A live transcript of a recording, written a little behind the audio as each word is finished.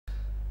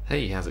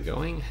Hey, how's it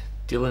going?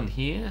 Dylan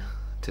here.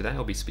 Today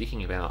I'll be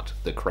speaking about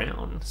The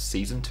Crown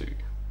Season 2.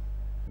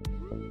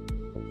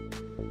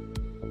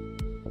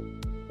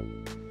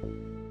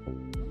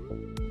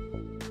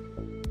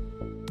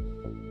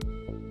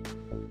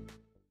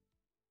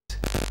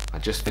 I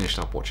just finished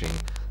up watching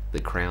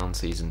The Crown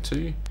Season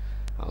 2.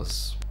 I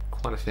was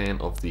quite a fan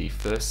of the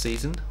first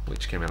season,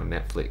 which came out on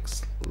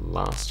Netflix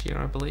last year,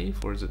 I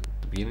believe, or is it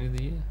the beginning of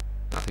the year?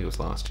 I think it was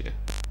last year.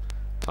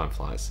 Time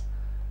flies.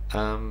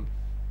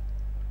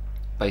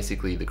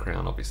 Basically, The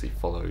Crown obviously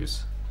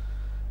follows,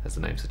 as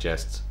the name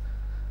suggests,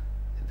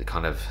 the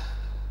kind of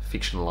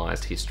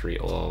fictionalized history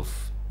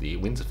of the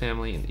Windsor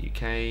family in the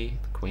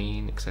UK, the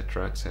Queen,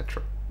 etc.,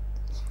 etc.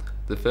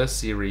 The first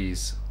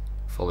series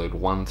followed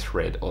one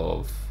thread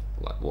of,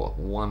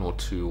 one or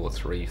two or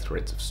three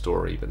threads of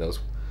story, but there was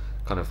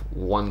kind of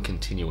one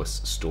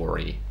continuous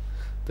story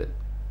that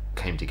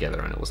came together,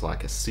 and it was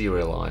like a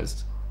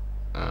serialized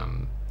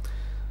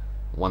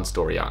one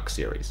story arc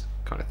series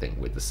kind of thing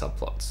with the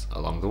subplots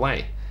along the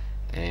way.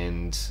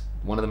 And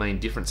one of the main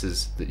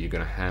differences that you're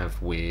going to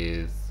have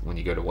with when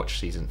you go to watch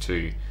season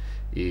 2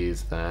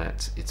 is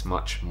that it's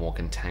much more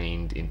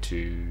contained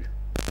into,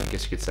 I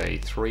guess you could say,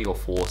 3 or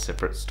 4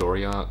 separate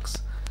story arcs.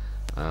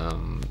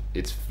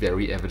 It's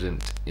very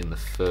evident in the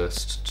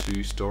first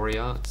 2 story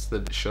arcs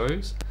that it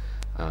shows,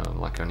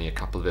 like only a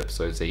couple of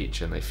episodes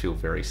each, and they feel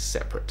very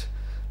separate.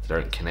 They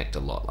don't connect a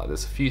lot. Like,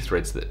 there's a few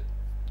threads that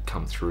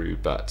come through,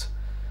 but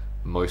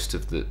most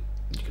of the,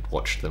 you could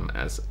watch them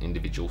as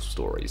individual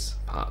stories,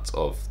 parts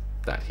of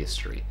that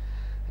history.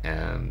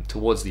 And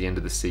towards the end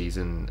of the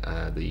season,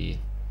 the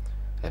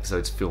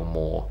episodes feel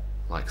more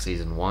like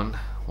season 1,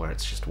 where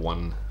it's just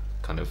one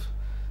kind of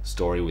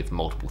story with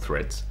multiple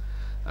threads,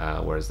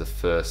 whereas the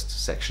first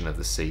section of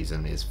the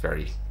season is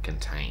very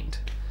contained.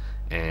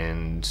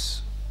 And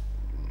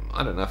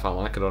I don't know if I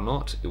like it or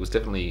not. It was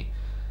definitely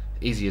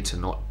easier to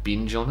not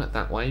binge on it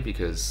that way,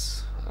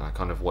 because I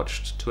kind of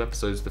watched 2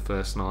 episodes the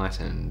first night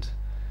and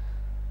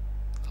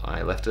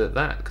I left it at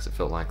that, because it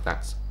felt like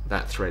that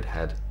thread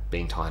had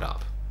been tied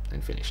up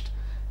and finished.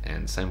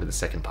 And same with the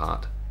second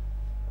part.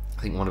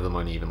 I think one of them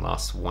only even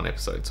lasts 1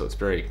 episode, so it's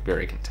very,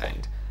 very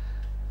contained.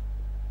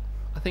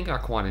 I think I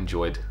quite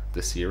enjoyed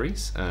the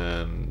series.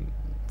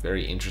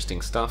 Very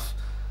interesting stuff.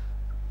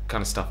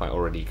 Kind of stuff I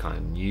already kind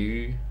of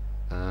knew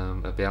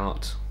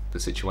about the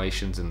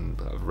situations,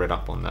 and I've read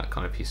up on that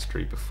kind of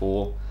history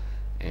before,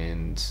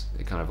 and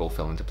it kind of all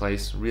fell into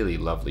place. Really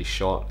lovely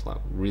shot, like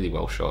really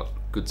well shot,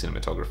 good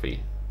cinematography,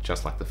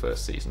 just like the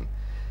first season,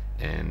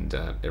 and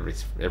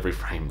every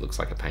frame looks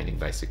like a painting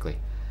basically.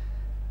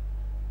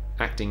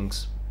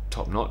 Acting's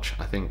top notch.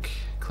 I think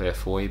Claire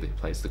Foy, that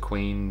plays the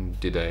Queen,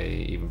 did a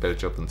even better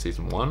job than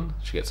season 1.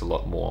 She gets a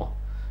lot more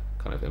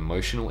kind of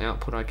emotional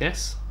output, I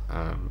guess,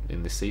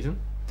 in this season.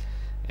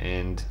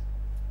 And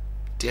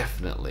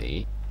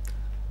definitely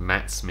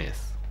Matt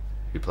Smith,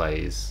 who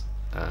plays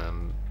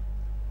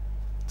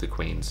the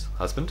Queen's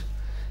husband,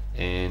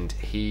 and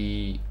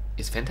he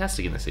is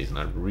fantastic in the season.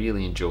 I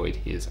really enjoyed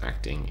his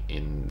acting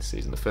in the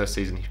season. The first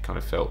season he kind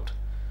of felt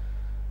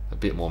a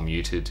bit more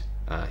muted.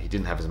 He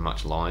didn't have as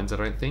much lines, I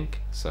don't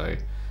think, so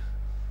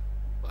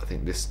I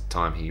think this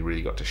time he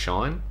really got to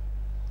shine.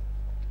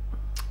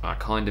 I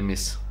kind of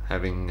miss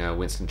having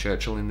Winston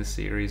Churchill in this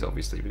series,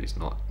 obviously, but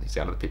he's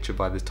out of the picture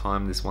by the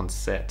time this one's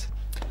set.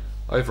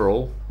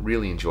 Overall,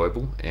 really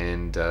enjoyable,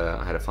 and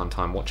I had a fun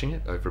time watching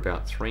it over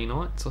about 3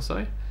 nights or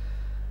so.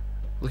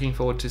 Looking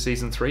forward to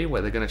season 3,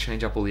 where they're going to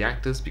change up all the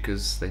actors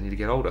because they need to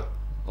get older,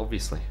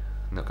 obviously.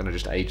 They're not going to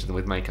just age them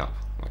with makeup.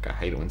 Like, I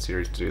hate it when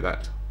series do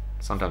that.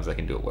 Sometimes they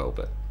can do it well,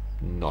 but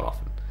not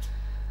often.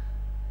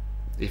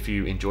 If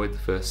you enjoyed the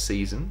first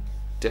season,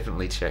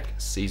 definitely check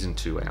season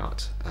 2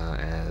 out,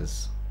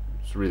 as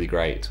it's really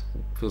great.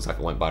 Feels like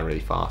it went by really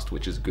fast,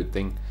 which is a good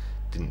thing.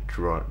 Didn't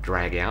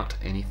drag out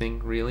anything,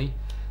 really.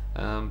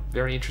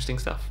 Very interesting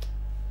stuff.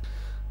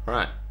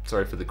 Alright,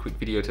 sorry for the quick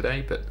video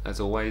today, but as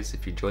always,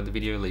 if you enjoyed the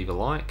video, leave a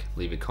like,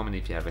 leave a comment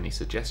if you have any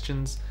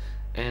suggestions,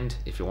 and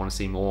if you want to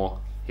see more,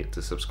 hit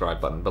the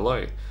subscribe button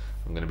below.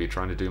 I'm going to be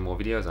trying to do more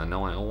videos. I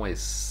know I always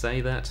say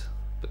that,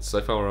 but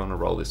so far we're on a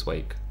roll this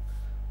week,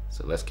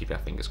 so let's keep our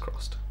fingers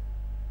crossed.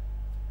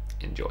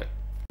 Enjoy.